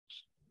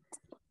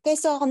Okay,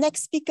 so our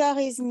next speaker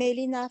is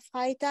Melina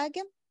Freitag,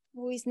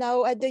 who is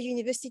now at the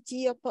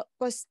University of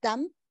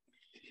Potsdam,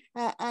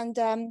 and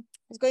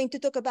is going to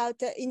talk about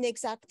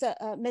inexact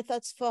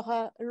methods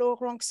for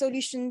low-rank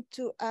solution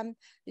to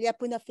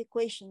Lyapunov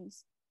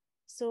equations.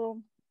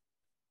 So,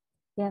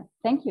 yeah,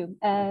 thank you.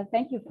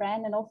 Thank you,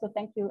 Fran, and also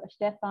thank you,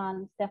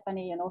 Stefan,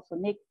 Stephanie, and also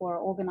Nick for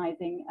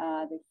organizing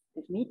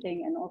this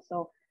meeting, and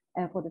also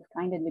for this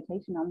kind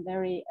invitation. I'm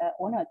very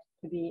honored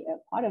to be a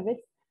part of this.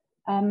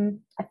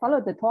 I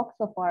followed the talk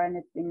so far, and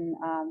it's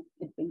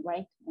been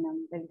great, and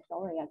I'm really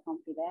sorry I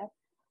can't be there.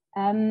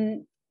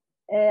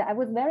 I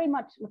was very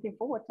much looking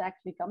forward to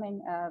actually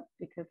coming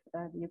because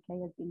the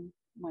UK has been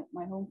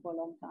my home for a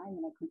long time,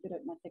 and I consider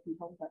it my second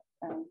home, but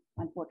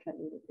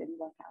unfortunately it didn't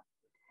work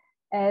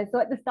out. So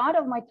at the start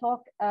of my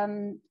talk,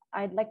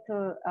 I'd like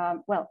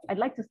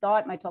to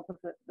start my talk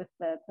with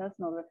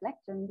personal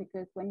reflection,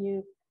 because when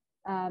you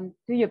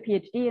do your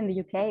PhD in the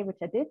UK,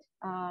 which I did,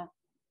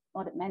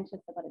 not at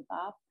Manchester, but at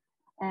Bath,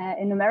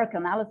 in numerical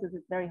analysis,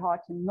 it's very hard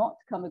to not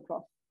come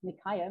across Nick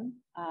Hyam,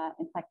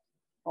 in fact,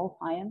 both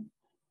Hyam.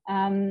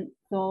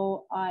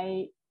 So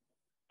I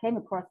came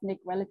across Nick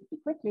relatively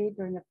quickly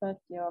during the first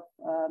year of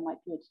my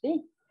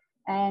PhD,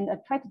 and I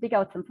tried to dig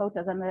out some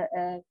photos, and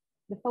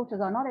the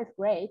photos are not as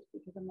great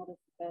because I'm not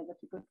as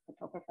a good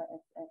photographer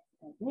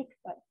as Nick,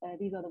 but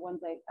these are the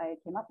ones I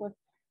came up with.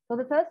 So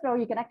the first row,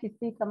 you can actually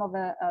see some of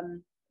a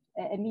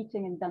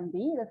meeting in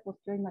Dundee. That was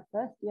during my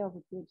first year of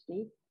a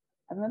PhD.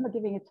 I remember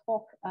giving a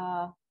talk,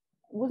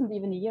 it wasn't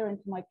even a year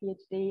into my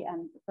PhD,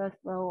 and the first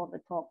row of the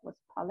talk was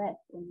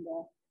Palette in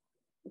the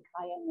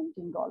Kayan and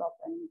Jim Golov,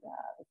 and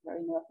it was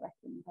very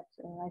nerve-wracking, but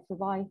I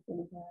survived,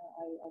 and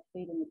I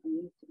stayed in the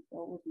community,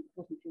 so it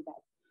wasn't too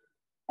bad.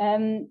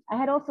 I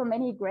had also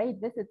many great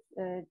visits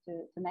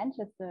to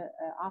Manchester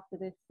after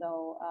this,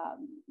 so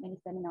many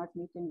seminars,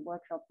 meetings,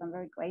 workshops. I'm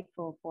very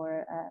grateful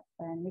for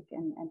Nick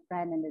and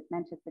Fran and the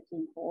Manchester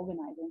team for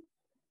organizing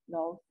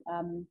those.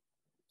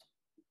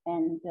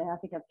 And I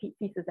think I've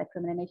thesis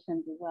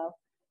examinations as well.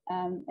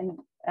 And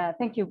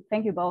thank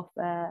you both,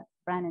 Fran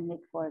and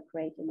Nick, for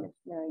creating this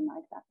very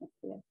nice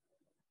atmosphere.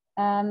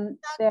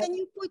 Can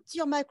you put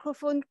your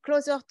microphone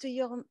closer to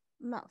your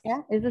mouth?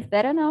 Yeah, is this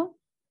better now?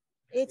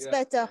 It's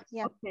better,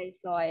 yeah. Okay,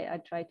 so I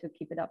try to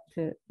keep it up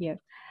to here.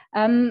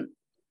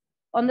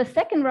 On the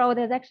second row,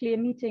 there's actually a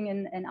meeting,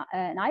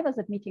 and I was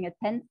at meeting at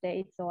Penn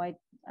State, so I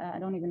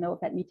don't even know if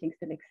that meeting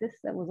still exists.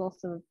 That was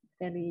also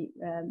fairly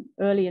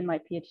early in my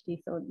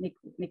PhD, so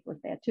Nick was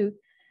there too.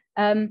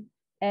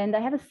 And I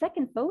have a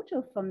second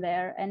photo from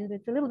there, and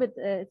it's a little bit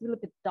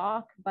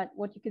dark, but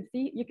what you can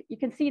see, you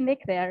can see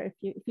Nick there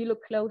if you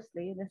look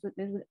closely.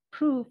 There's a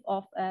proof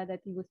of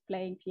that he was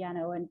playing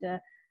piano, and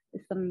there's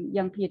some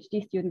young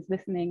PhD students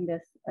listening.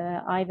 There's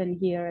Ivan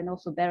here, and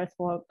also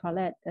Beresford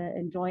Palette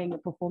enjoying the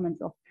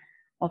performance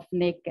of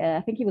Nick.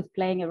 I think he was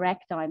playing a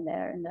ragtime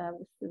there, and I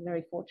was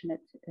very fortunate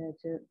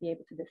to be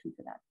able to listen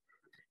to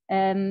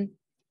that.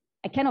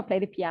 I cannot play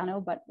the piano,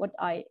 but what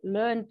I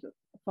learned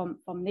from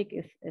Nick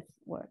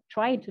or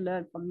trying to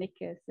learn from Nick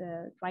is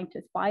trying to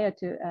aspire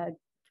to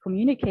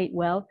communicate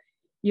well.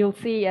 You'll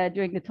see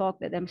during the talk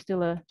that I'm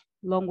still a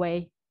long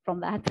way from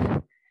that.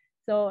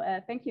 So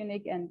thank you,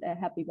 Nick, and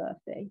happy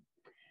birthday.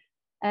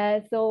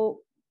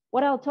 So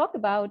what I'll talk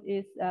about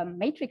is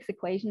matrix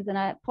equations, and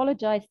I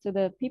apologize to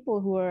the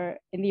people who are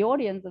in the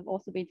audience have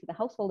also been to the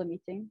householder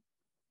meeting.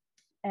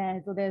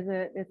 So this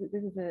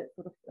is a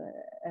sort of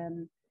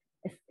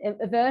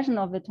a version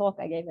of the talk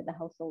I gave at the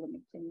householder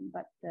meeting,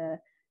 but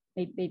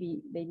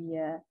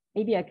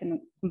maybe I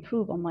can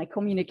improve on my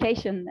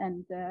communication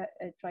and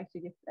try to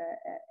give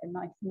a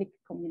nice Nick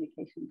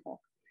communication talk.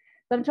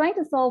 So I'm trying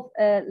to solve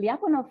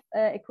Lyapunov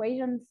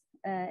equations.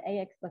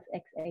 AX plus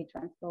XA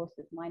transpose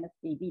is minus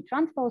BB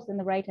transpose, and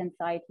the right-hand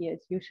side here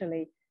is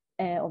usually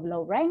of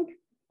low rank.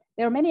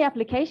 There are many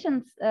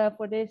applications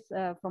for this,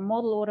 from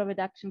model order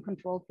reduction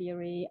control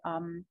theory,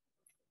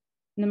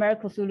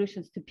 numerical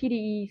solutions to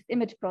PDEs,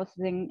 image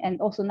processing,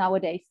 and also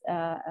nowadays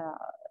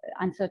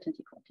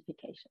uncertainty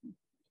quantification.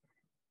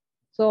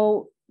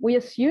 So we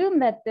assume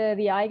that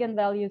the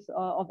eigenvalues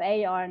of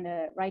A are in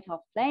the right half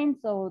plane,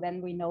 so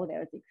then we know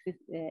there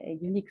exists a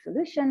unique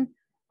solution,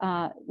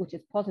 which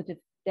is positive,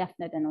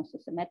 definite, and also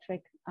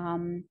symmetric,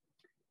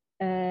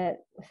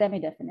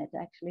 semi-definite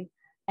actually.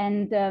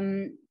 And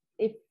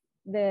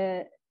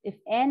if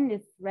n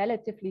is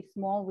relatively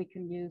small, we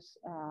can use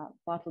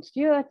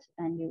Bartle-Stewart,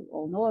 and you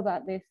all know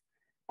about this.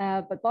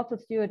 But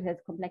Bartle-Stewart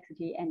has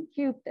complexity n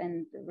cubed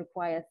and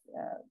requires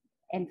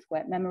n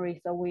squared memory,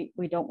 so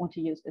we don't want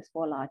to use this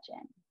for large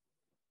n.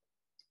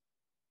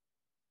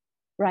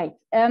 Right.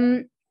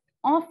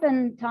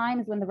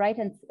 Oftentimes when the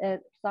right-hand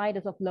side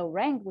is of low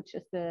rank, which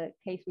is the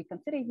case we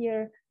consider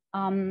here,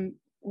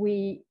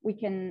 we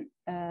can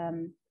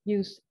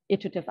use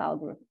iterative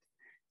algorithms.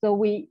 So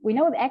we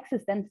know the X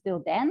is then still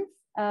dense,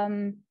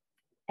 and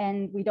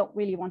we don't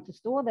really want to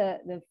store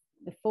the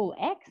full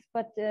X,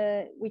 but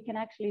we can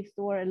actually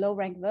store a low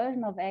rank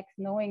version of X,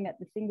 knowing that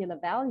the singular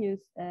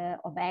values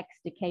of X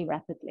decay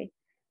rapidly.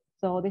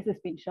 So this has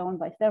been shown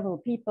by several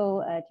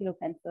people, Thilo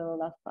Penzel,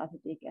 Lars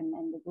Prasadik,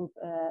 and the group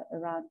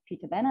around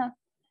Peter Benner.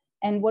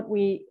 And what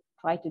we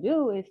try to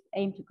do is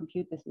aim to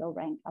compute this low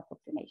rank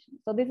approximation.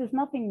 So this is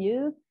nothing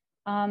new.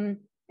 And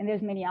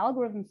there's many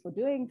algorithms for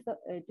doing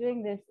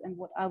this. And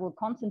what I will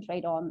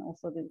concentrate on,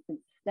 also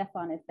since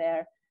Stefan is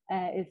there,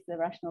 is the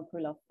rational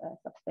Krylov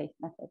subspace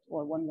method,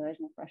 or one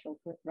version of rational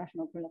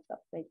Krylov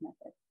subspace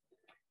method.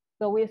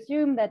 So we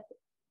assume that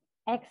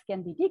X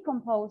can be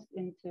decomposed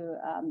into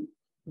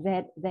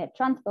Z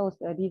transpose.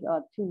 These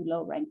are two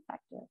low rank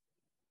factors.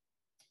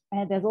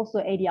 And there's also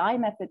ADI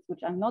methods,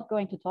 which I'm not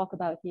going to talk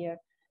about here,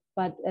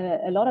 but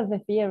a lot of the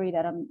theory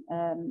that I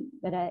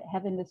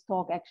have in this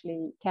talk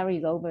actually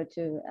carries over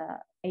to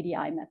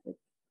ADI methods.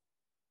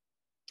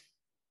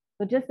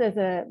 So just as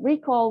a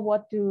recall,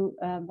 what do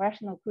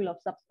rational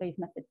Krylov subspace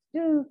methods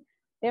do?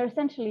 They're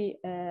essentially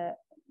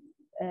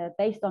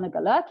based on a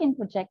Galerkin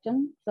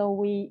projection. So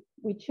we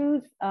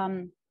choose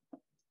a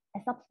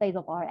subspace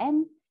of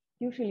Rn.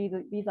 Usually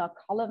these are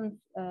columns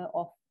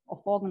of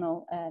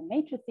orthogonal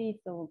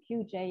matrices. So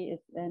Qj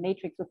is a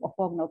matrix of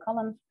orthogonal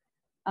columns.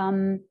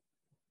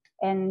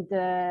 And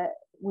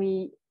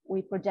we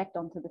project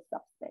onto the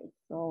subspace.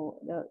 So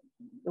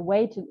the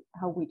way to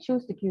how we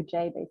choose the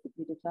Qj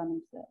basically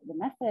determines the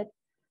method.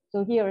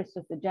 So here is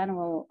just a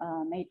general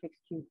matrix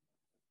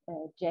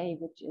Qj,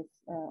 which is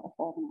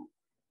orthogonal,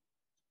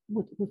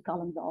 whose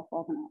columns are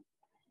orthogonal.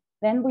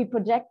 Then we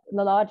project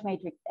the large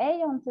matrix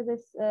A onto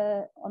this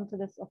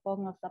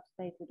orthogonal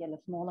subspace. We get a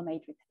smaller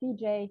matrix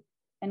Tj,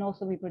 and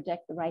also we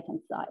project the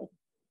right-hand side.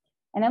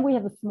 And then we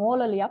have a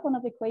smaller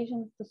Lyapunov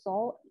equation to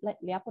solve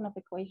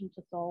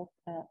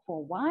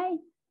for Y.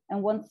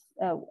 And once,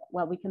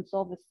 well, we can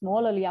solve the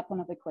smaller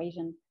Lyapunov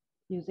equation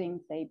using,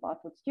 say,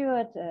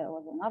 Bartlett-Stewart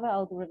or another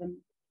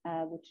algorithm,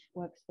 which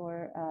works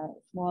for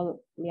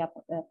small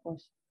Lyapunov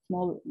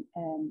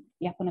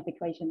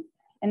equations.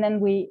 And then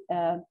we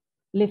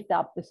lift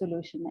up the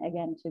solution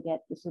again to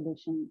get the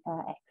solution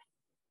X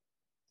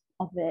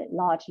of the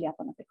large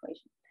Lyapunov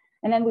equation.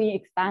 And then we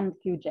expand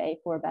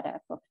Qj for a better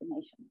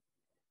approximation.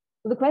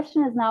 So the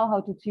question is now how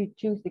to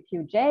choose the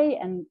Qj,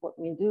 and what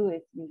we'll do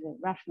is use a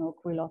rational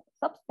Krylov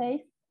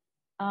subspace.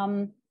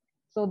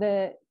 So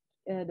the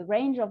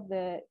range of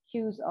the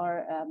Qs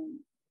are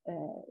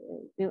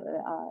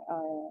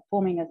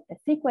forming a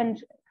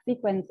sequence,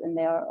 and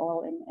they are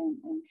all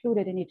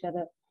included in each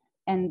other.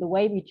 And the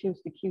way we choose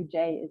the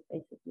Qj is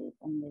basically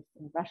from this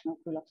rational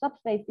Krylov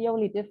subspace. The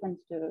only difference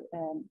to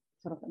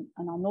sort of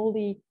an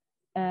Arnoldi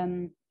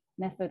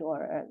method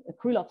or a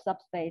Krylov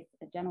subspace,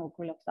 a general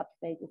Krylov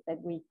subspace, is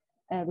that we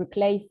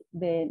replace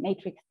the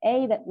matrix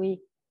A that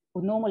we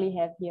would normally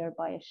have here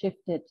by a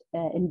shifted,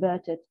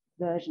 inverted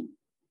version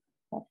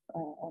of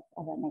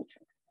a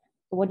matrix.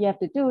 So what you have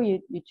to do,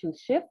 you choose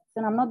shifts,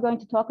 and I'm not going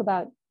to talk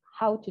about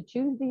how to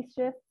choose these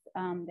shifts.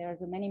 There are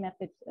many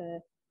methods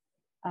that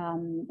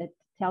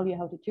tell you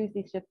how to choose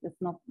these shifts.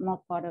 It's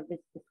not part of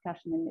this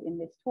discussion in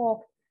this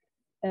talk.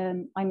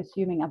 I'm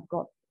assuming I've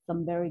got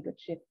some very good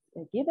shifts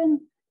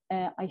given.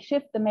 I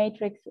shift the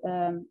matrix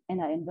and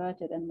I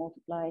invert it and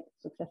multiply it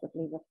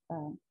successively with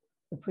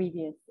the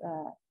previous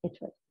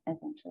iterate,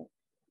 essentially.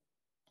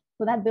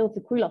 So that builds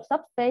a Krylov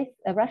subspace,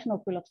 a rational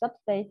Krylov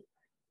subspace,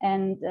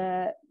 and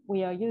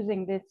we are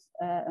using this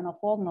an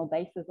orthogonal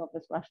basis of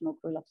this rational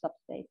Krylov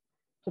subspace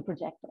to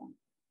project on.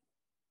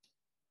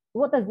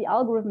 What does the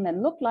algorithm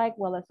then look like?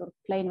 Well, a sort of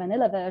plain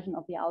vanilla version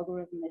of the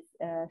algorithm is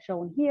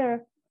shown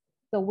here.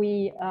 So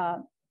we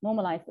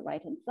normalize the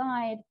right-hand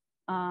side,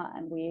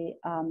 and we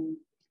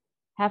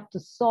have to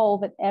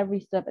solve at every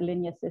step a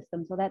linear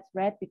system. So that's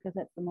red because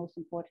that's the most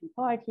important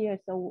part here.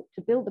 So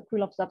to build the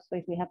Krylov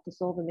subspace, we have to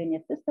solve a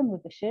linear system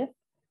with a shift.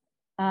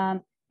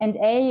 And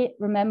A,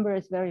 remember,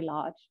 is very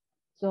large.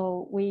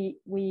 So we're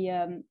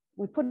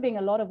putting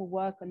a lot of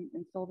work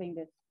in solving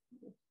this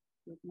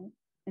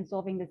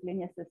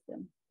linear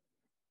system.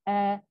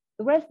 The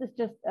rest is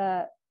just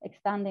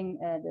expanding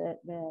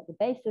the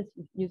basis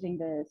using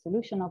the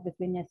solution of this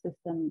linear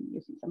system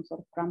using some sort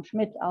of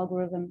Gram-Schmidt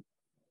algorithm.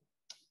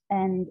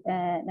 And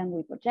then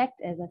we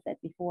project, as I said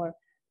before,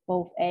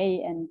 both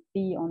A and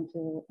B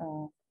onto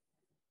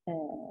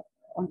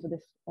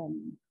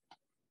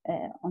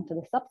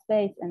the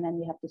subspace, and then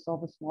we have to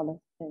solve a smaller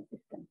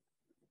system.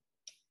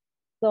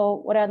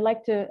 So what I'd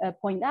like to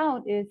point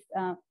out is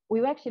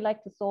we actually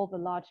like to solve a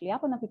large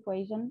Lyapunov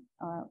equation,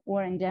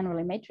 or in general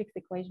a matrix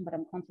equation, but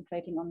I'm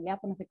concentrating on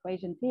Lyapunov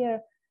equations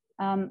here.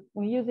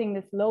 We're using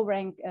this low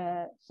rank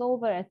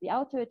solver as the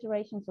outer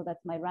iteration, so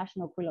that's my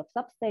rational Krylov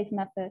subspace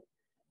method.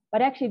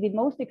 But actually the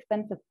most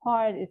expensive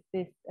part is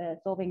this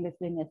solving this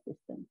linear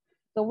system.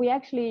 So we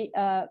actually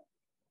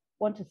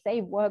want to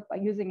save work by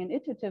using an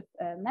iterative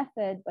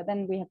method, but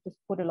then we have to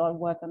put a lot of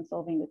work on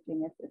solving this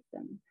linear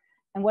system.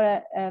 And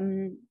what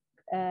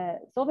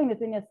solving this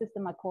linear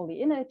system I call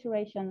the inner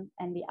iteration,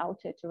 and the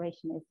outer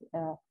iteration is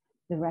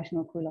the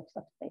rational Krylov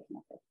subspace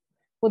method.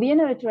 For the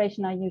inner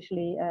iteration,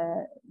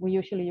 we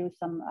usually use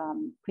some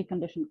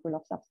preconditioned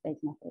Krylov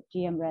subspace method,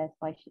 GMRes,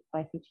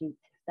 Bifici,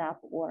 STAP,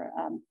 or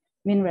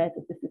MinRes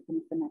if the system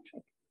is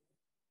symmetric.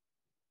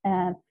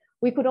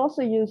 We could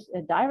also use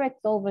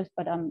direct solvers,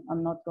 but I'm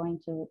not going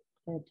to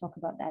talk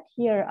about that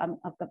here.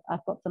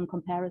 I've got some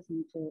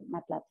comparison to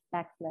MATLAB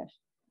backslash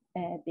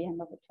at the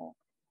end of the talk.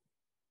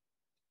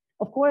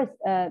 Of course,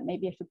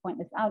 maybe I should point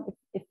this out.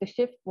 If the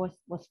shift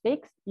was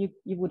fixed, you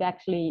would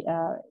actually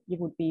you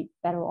would be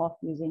better off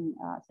using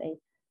say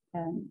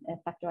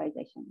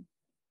factorization.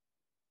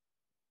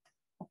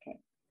 Okay,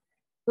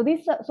 so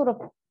these sort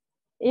of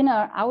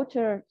inner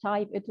outer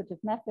type iterative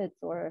methods,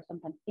 or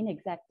sometimes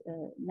inexact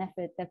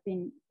methods, have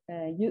been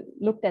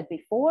looked at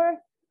before,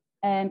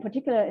 and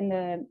particularly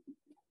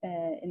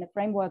in the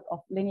framework of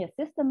linear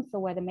systems, so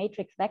where the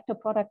matrix vector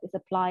product is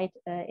applied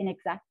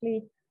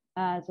inexactly.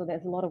 So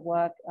there's a lot of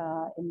work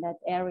in that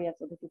area.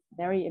 So this is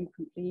very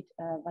incomplete.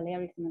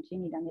 Valeri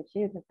Simoncini, Daniel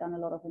Schild has done a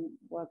lot of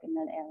work in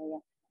that area,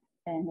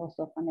 and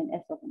also Van den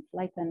Eshoff and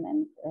Slayton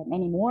and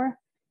many more.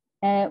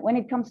 When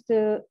it comes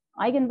to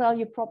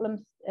eigenvalue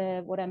problems,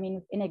 what I mean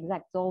with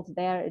inexact solves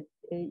there,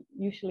 it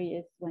usually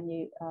is when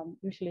you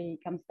usually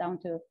comes down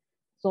to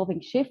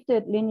solving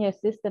shifted linear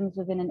systems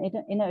within an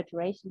inner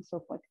iteration.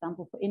 So for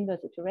example, for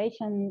inverse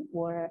iteration,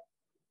 or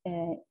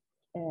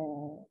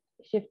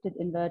shifted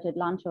inverted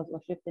Lanczos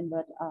or shift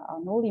inverted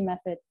Arnoldi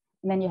method,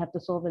 and then you have to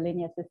solve a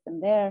linear system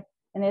there.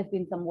 And there's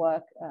been some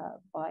work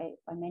by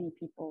many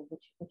people,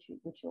 which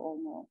you all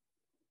know.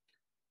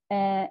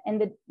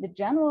 And the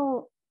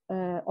general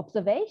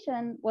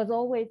observation was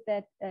always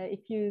that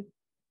if you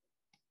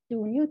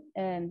do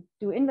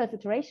inverse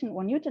iteration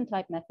or Newton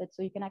type method,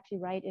 so you can actually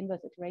write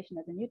inverse iteration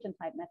as a Newton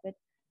type method,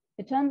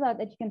 it turns out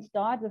that you can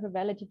start with a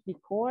relatively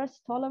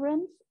coarse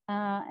tolerance,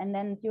 and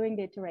then during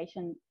the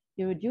iteration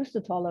you reduce the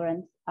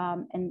tolerance,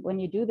 and when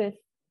you do this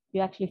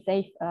you actually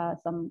save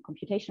some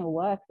computational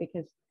work,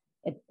 because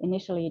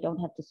initially you don't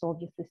have to solve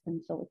your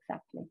system so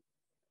exactly.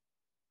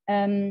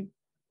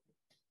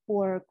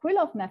 For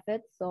Krylov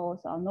methods, so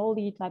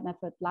Arnoldi type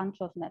methods,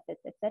 Lanczos methods,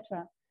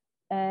 etc.,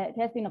 it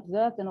has been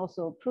observed and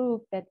also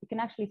proved that you can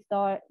actually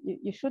start,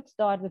 you should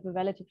start with a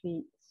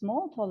relatively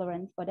small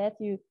tolerance, but as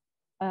you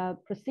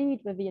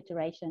proceed with the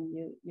iteration,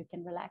 you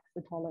can relax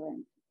the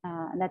tolerance.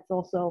 And that's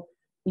also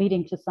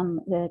leading to some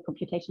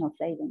computational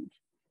savings.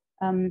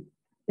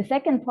 The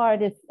second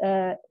part is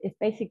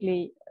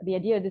basically the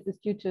idea this is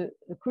due to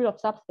the Krylov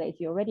subspace.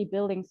 You're already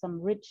building some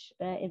rich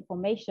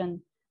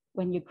information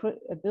when you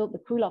build the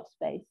Krylov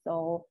space.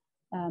 So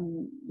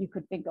you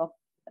could think of,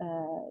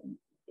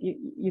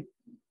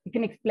 you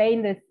can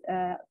explain this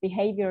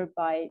behavior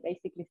by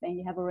basically saying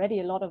you have already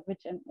a lot of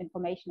rich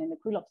information in the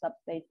Krylov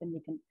subspace, and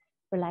you can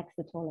relax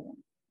the tolerance.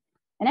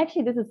 And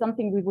actually, this is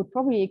something we would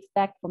probably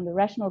expect from the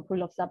rational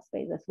Krylov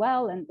subspace as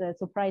well. And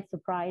surprise,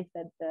 surprise,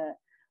 that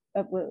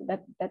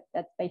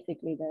that's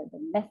basically the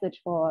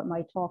message for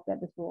my talk, that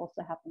this will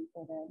also happen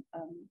for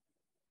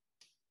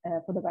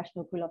the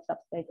rational Krylov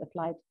subspace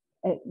applied,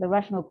 the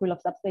rational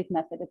Krylov subspace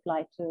method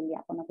applied to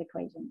Lyapunov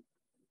equations.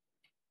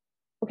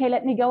 Okay,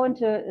 let me go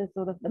into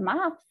sort of the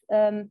maths.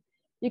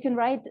 You can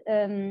write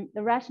the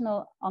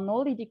rational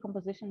Arnoldi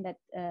decomposition that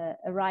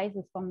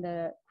arises from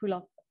the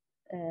Krylov,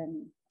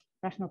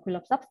 rational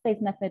Krylov subspace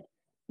method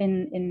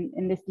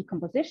in this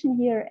decomposition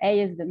here. A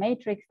is the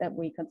matrix that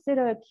we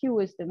consider, Q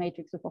is the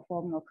matrix of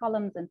orthogonal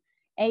columns, and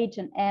H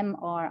and M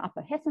are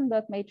upper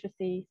Hessenberg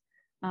matrices.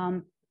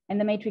 And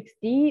the matrix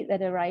D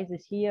that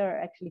arises here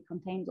actually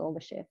contains all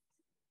the shifts.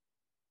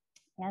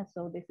 Yeah,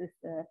 so this is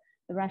the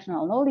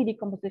rational Arnoldi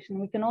decomposition.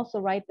 We can also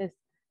write this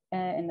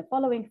in the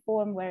following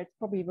form, where it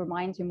probably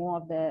reminds you more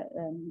of the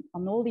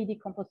Arnoldi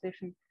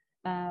decomposition,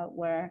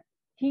 where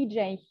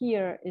Tj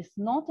here is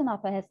not an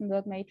upper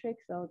Hessenberg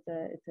matrix, so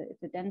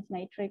it's a dense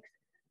matrix,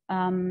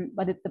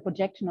 but it's the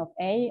projection of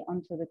A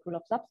onto the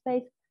Krylov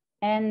subspace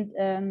and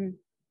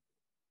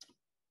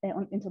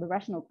into the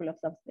rational Krylov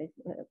subspace.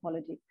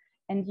 Apologies.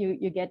 And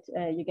you get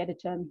a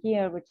term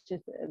here, which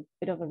is a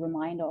bit of a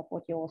reminder of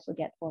what you also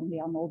get from the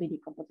Arnoldi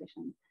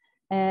decomposition.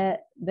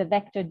 The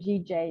vector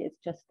Gj is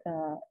just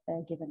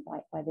given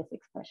by this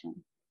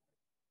expression.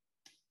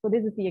 So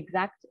this is the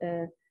exact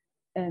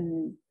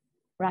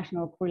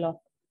rational Krylov,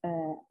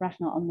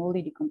 rational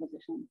Arnoldi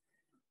decomposition.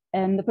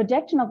 And the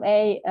projection of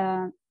A,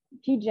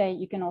 Tj,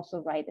 you can also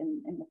write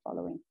in the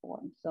following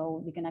form.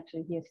 So you can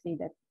actually here see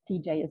that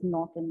Tj is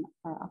not an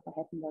upper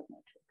Hessenberg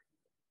matrix.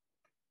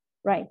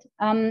 Right.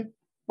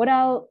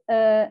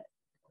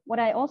 What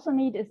I also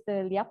need is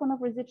the Lyapunov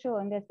residual,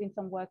 and there's been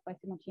some work by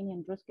Simoncini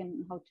and Druskin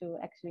on how to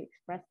actually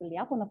express the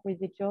Lyapunov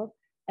residual,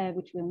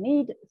 which we'll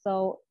need.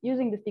 So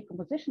using this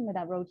decomposition that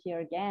I wrote here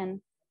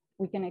again,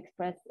 we can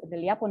express the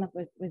Lyapunov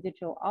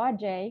residual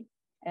Rj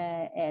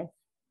as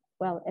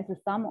well as a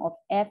sum of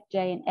Fj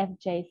and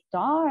Fj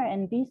star,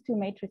 and these two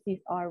matrices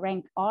are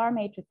rank R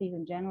matrices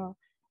in general.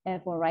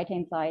 For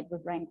right-hand side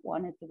with rank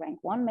 1, it's a rank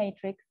 1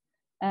 matrix.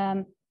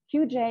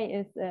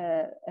 Qj is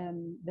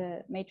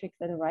the matrix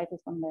that arises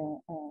from the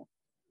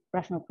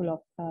rational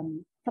Krylov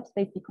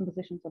subspace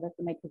decomposition, so that's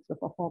the matrix with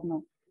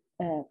orthogonal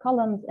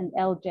columns, and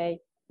Lj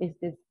is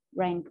this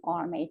rank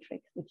R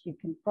matrix, which you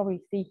can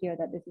probably see here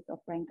that this is of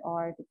rank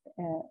R.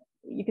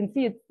 You can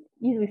see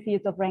easily see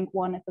it's of rank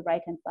 1 if the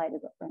right-hand side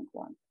is of rank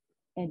 1.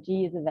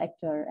 G is a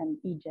vector and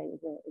EJ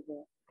is a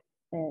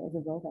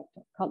row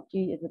vector.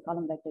 G is a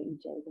column vector,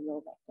 EJ is a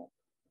row vector.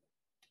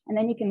 And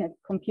then you can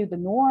compute the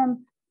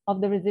norm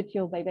of the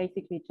residual by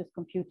basically just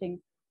computing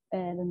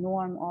the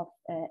norm of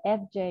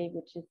Fj,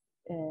 which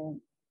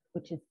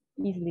can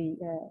easily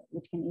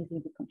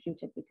be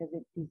computed because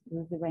it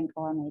is the rank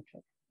R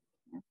matrix.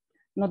 Yeah.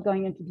 I'm not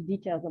going into the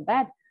details of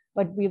that,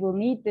 but we will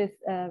need this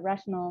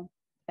rational.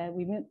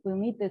 We will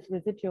need this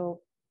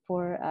residual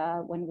for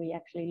when we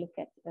actually look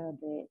at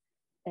the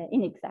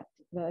inexact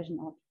version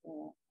of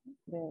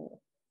the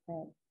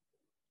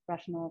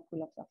rational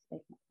Krylov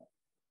subspace method.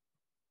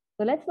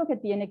 So let's look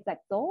at the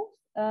inexact solves.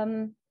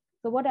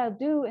 So what I'll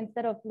do,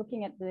 instead of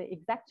looking at the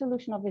exact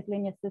solution of this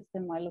linear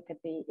system, I look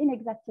at the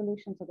inexact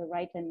solution. So the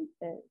right and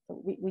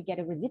so we get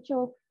a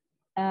residual,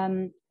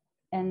 and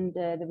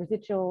the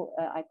residual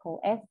I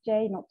call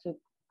Sj, not to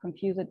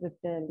confuse it with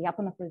the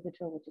Lyapunov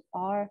residual, which is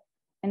R,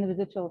 and the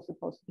residual is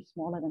supposed to be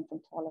smaller than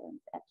some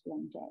tolerance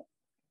epsilon j.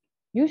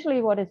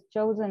 Usually what is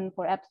chosen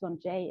for epsilon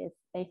j is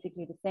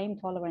basically the same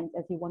tolerance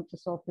as you want to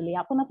solve the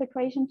Lyapunov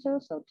equation to,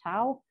 so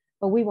tau,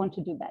 but we want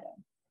to do better.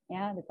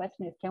 Yeah, the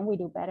question is, can we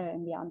do better?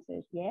 And the answer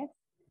is yes.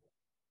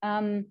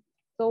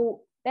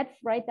 So let's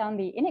write down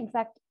the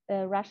inexact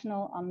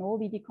rational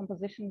Arnoldi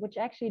decomposition, which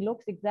actually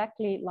looks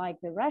exactly like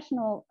the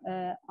rational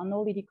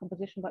Arnoldi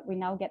decomposition, but we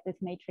now get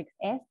this matrix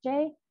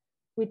Sj,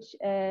 which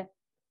is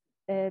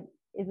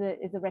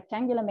a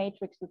rectangular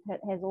matrix that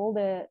has all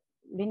the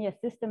linear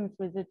systems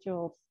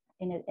residuals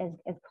in it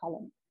as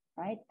columns,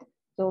 right?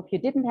 So if you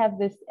didn't have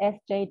this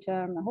Sj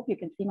term, I hope you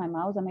can see my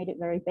mouse, I made it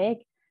very big.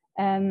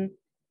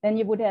 Then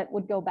you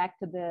would go back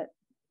to the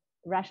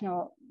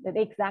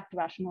exact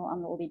rational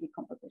Arnoldi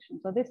decomposition.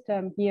 So this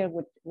term here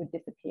would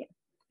disappear.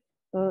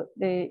 So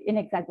the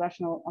inexact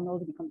rational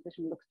Arnoldi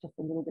decomposition looks just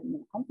a little bit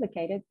more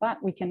complicated, but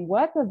we can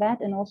work with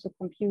that and also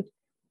compute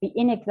the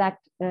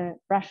inexact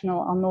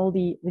rational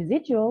Arnoldi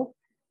residual,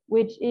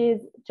 which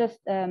is just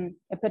a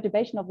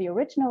perturbation of the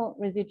original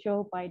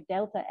residual by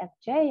delta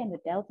Fj, and the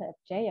delta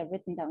Fj are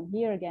written down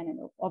here again, and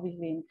it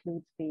obviously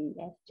includes the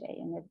Sj.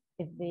 And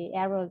if the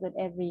errors at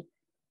every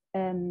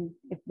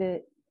if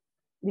the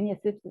linear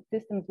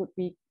systems would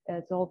be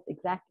solved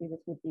exactly, this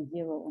would be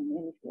 0 or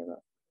nearly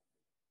 0.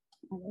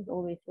 And there's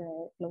always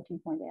a floating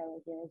point error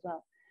here as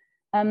well.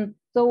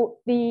 So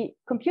the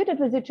computed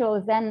residual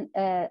is then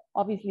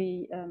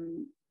obviously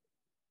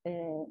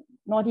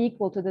not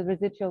equal to the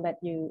residual that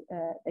you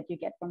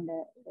get from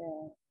the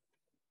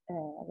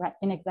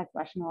inexact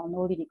rational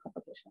Arnoldi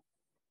decomposition.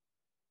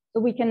 So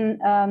we can,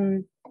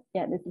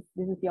 yeah, this is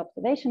the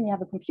observation. You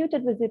have a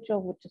computed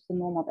residual, which is the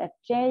norm of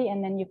Fj,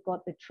 and then you've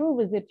got the true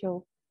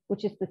residual,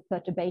 which is this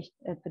perturbed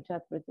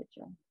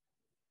residual.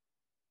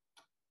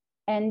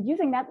 And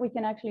using that, we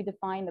can actually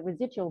define the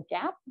residual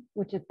gap,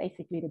 which is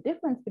basically the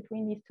difference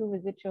between these two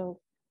residuals,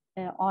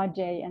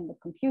 Rj and the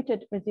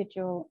computed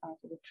residual,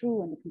 so the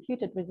true and the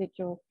computed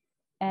residual,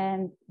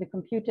 and the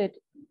computed,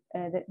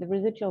 the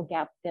residual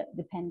gap that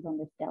depends on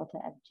this delta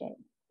Fj.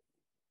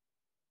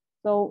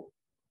 So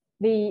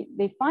the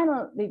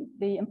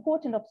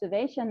important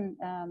observation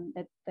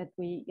that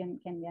we can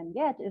then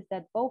get is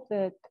that both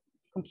the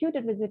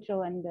computed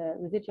residual and the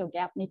residual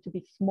gap need to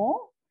be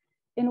small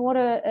in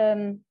order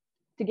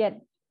to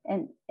get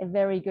a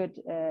very good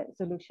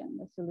solution,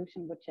 a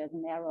solution which has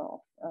an error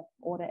of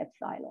order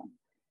epsilon.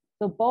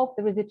 So both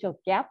the residual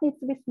gap needs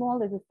to be small.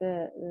 This is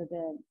the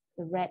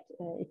red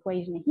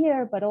equation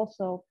here, but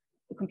also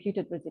the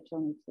computed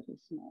residual needs to be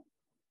small.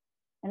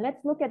 And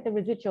let's look at the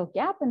residual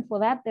gap. And for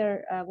that,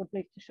 there would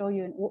like to show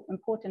you an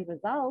important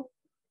result.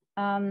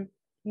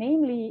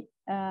 Namely,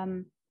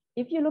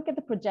 if you look at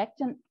the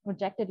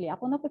projected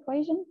Lyapunov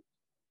equation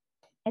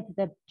at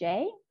step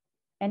j,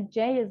 and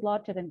j is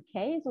larger than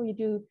k, so you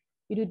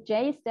do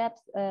j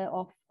steps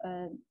of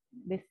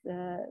this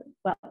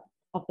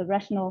of the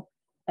rational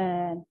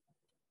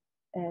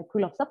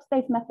Krylov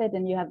subspace method,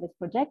 and you have this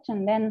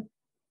projection. Then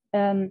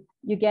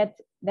you get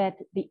that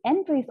the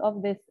entries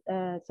of this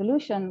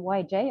solution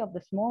Yj of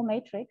the small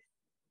matrix,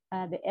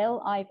 the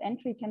Lith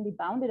entry can be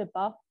bounded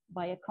above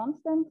by a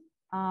constant,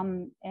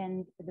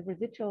 and the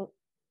residual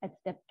at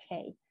step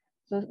k.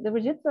 So the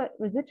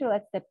residual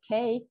at step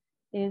k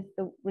is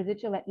the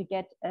residual that you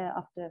get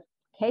after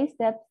k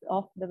steps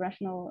of the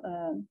rational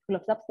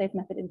Krylov subspace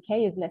method, and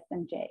k is less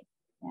than j.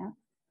 Yeah.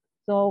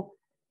 So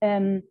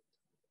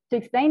to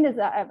explain this,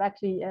 I've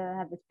actually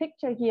have this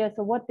picture here.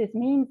 So what this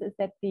means is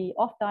that the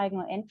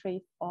off-diagonal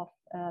entries of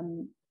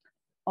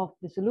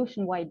the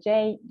solution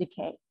Yj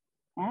decay,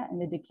 yeah?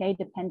 And the decay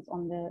depends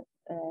on the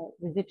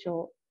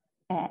residual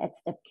at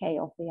step k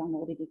of the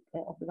Arnoldi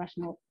of the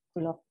rational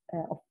Krylov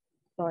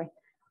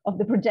of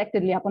the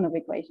projected Lyapunov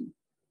equation.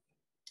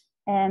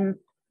 And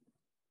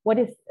what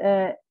is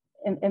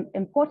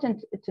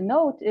important to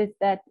note is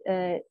that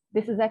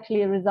this is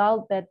actually a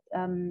result that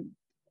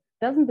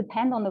doesn't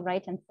depend on the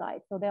right-hand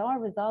side. So there are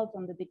results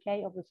on the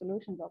decay of the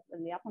solutions of the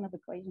Lyapunov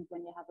equations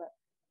when you have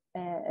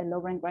a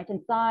low-rank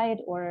right-hand side,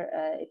 or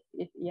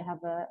if you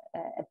have a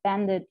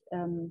banded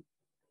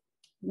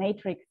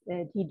matrix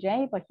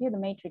Tj, but here the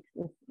matrix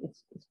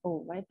is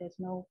full, right? There's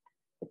no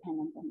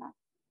dependence on that.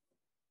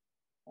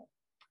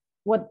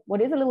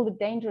 What is a little bit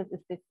dangerous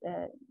is this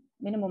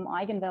minimum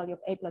eigenvalue of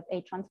A plus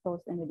A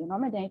transpose in the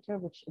denominator,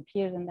 which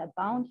appears in that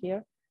bound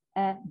here.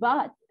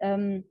 But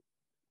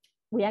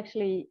we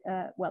actually,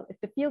 well, if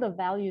the field of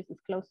values is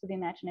close to the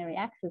imaginary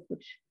axis,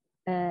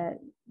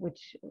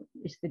 which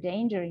is the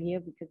danger here,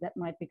 because that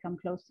might become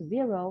close to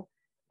 0,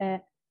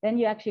 then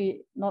you're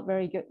actually not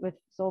very good with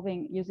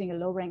solving using a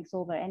low rank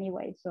solver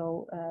anyway.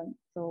 So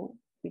so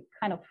we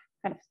kind of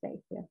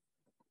stay here,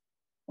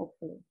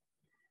 hopefully.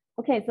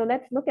 Okay, so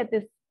let's look at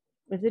this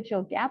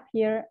residual gap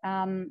here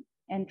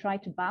and try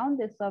to bound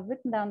this. So I've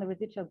written down the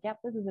residual gap.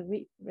 This is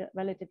a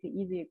relatively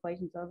easy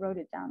equation, so I wrote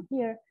it down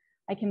here.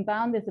 I can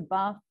bound this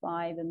above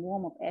by the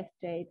norm of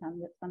Sj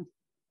times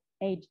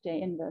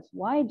Hj inverse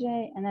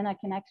Yj, and then I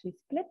can actually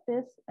split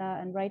this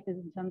and write this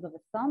in terms of a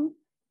sum.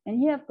 And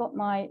here I've got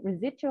my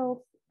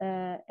residuals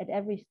at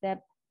every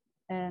step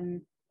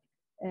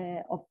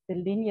of the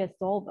linear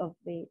solve of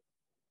a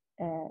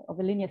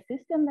linear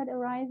system that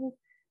arises.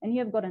 And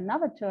here I've got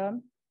another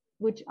term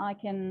which I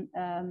can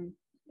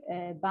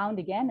bound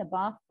again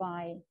above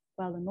by,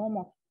 well, the norm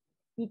of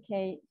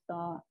Ek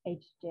star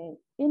Hj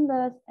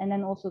inverse, and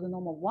then also the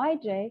norm of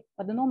Yj.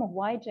 But the norm of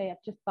Yj,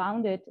 I've just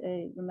bounded.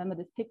 Remember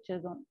this picture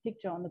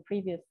on the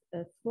previous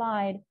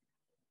slide.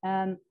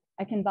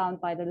 I can bound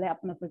by the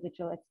Lyapunov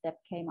residual at step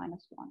k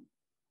minus 1.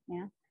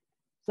 Yeah.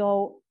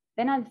 So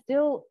then I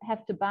still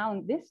have to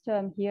bound this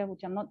term here,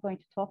 which I'm not going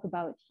to talk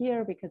about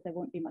here because there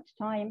won't be much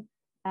time.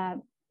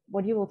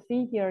 What you will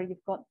see here,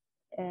 you've got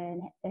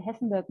a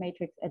Hessenberg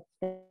matrix at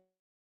step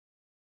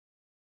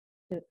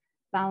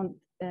bound.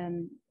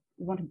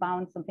 We want to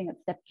bound something at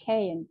step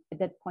k, and at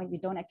that point we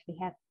don't actually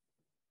have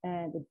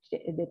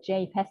the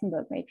J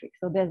Hessenberg matrix.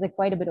 So there's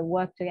quite a bit of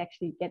work to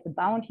actually get the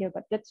bound here,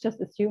 but let's just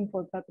assume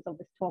for the purpose of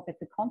this talk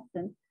it's a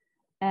constant.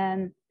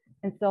 And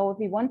so if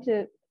we want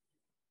to,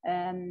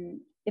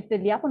 if the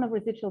Lyapunov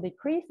residual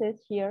decreases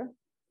here,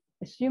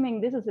 assuming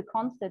this is a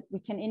constant, we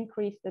can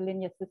increase the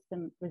linear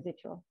system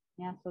residual.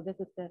 Yeah, so this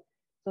is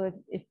so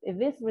if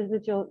this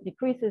residual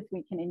decreases,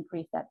 we can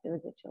increase that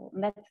residual,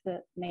 and that's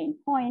the main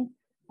point.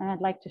 And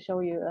I'd like to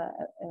show you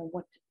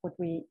what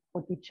we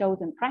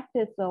chose in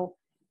practice. So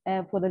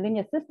for the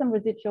linear system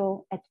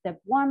residual at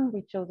step 1,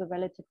 we chose a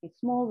relatively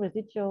small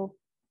residual,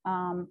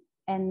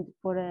 and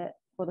for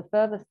the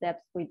further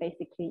steps, we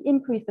basically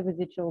increase the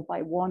residual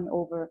by 1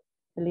 over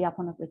the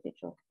Lyapunov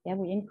residual. Yeah,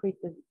 we increase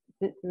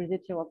the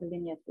residual of the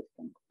linear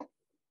system.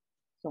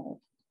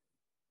 So,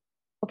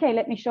 okay,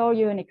 let me show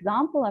you an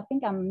example. I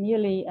think I'm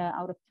nearly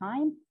out of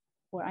time.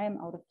 Or I am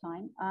out of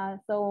time.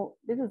 So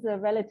this is a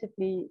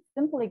relatively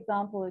simple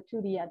example, a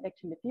 2D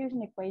advection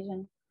diffusion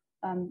equation.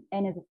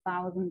 N is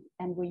 1,000,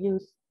 and we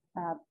use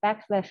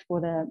backslash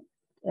for the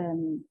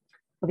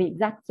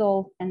exact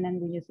solve, and then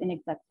we use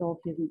inexact solve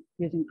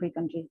using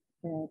precondition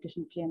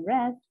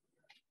GNRes.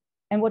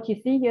 And what you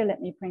see here,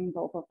 let me bring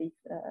both of these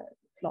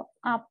plots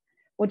up.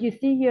 What you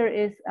see here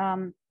is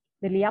the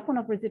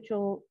Lyapunov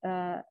residual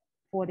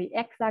for the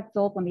exact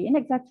solve and the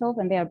inexact solve,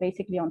 and they are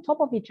basically on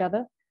top of each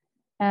other.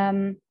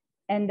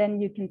 And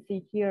then you can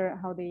see here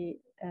how the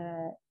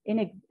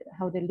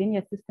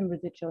linear system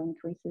residual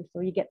increases.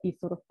 So you get these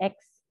sort of X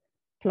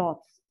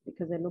plots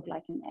because they look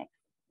like an X.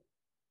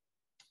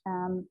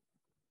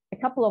 A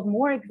couple of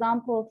more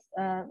examples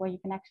where you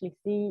can actually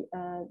see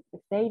the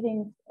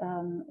savings,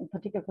 in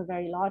particular for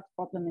very large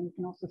problem, and you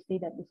can also see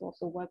that this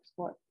also works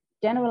for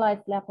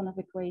generalized Lyapunov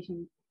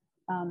equations.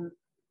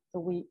 So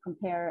we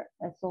compare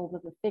a solve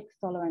with a fixed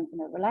tolerance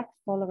and a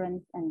relaxed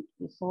tolerance, and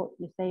you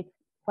save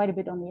quite a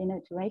bit on the inner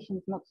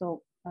iterations, not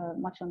so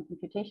much on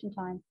computation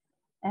time.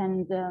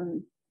 And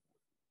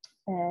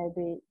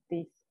the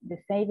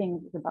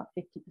savings is about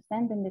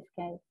 50% in this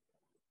case.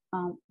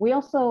 We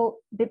also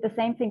did the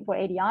same thing for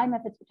ADI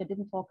methods, which I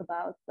didn't talk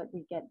about, but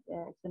we get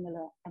a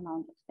similar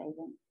amount of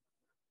savings.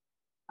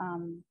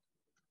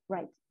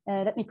 Right,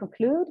 let me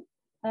conclude.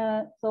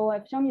 So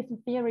I've shown you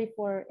some theory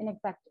for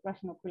inexact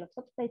rational Krylov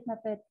subspace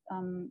methods.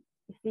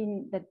 You've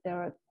seen that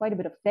there are quite a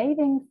bit of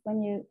savings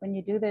when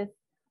you do this.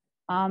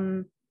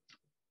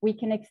 We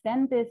can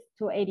extend this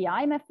to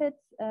ADI methods,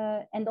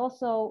 and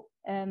also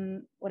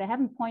what I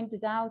haven't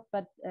pointed out,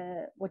 but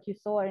what you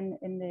saw in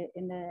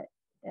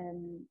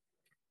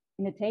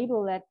the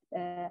table, that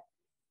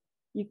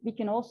we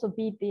can also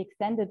beat the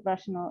extended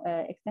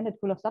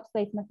Krylov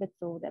subspace methods.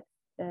 So that's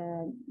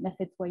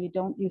methods where you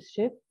don't use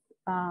shifts,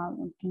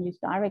 and can use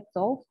direct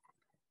solves.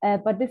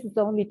 But this is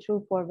only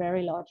true for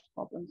very large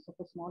problems. So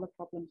for smaller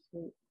problems,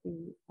 the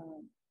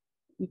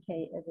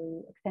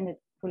extended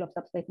Krylov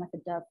subspace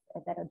method does a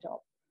better job.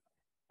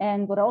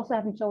 And what I also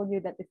haven't shown you,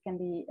 that this can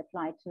be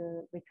applied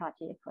to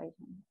Riccati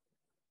equations.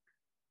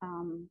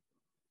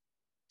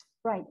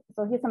 Right,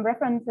 so here's some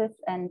references,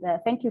 and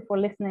thank you for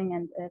listening,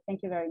 and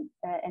thank you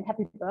and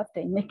happy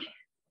birthday, Nick.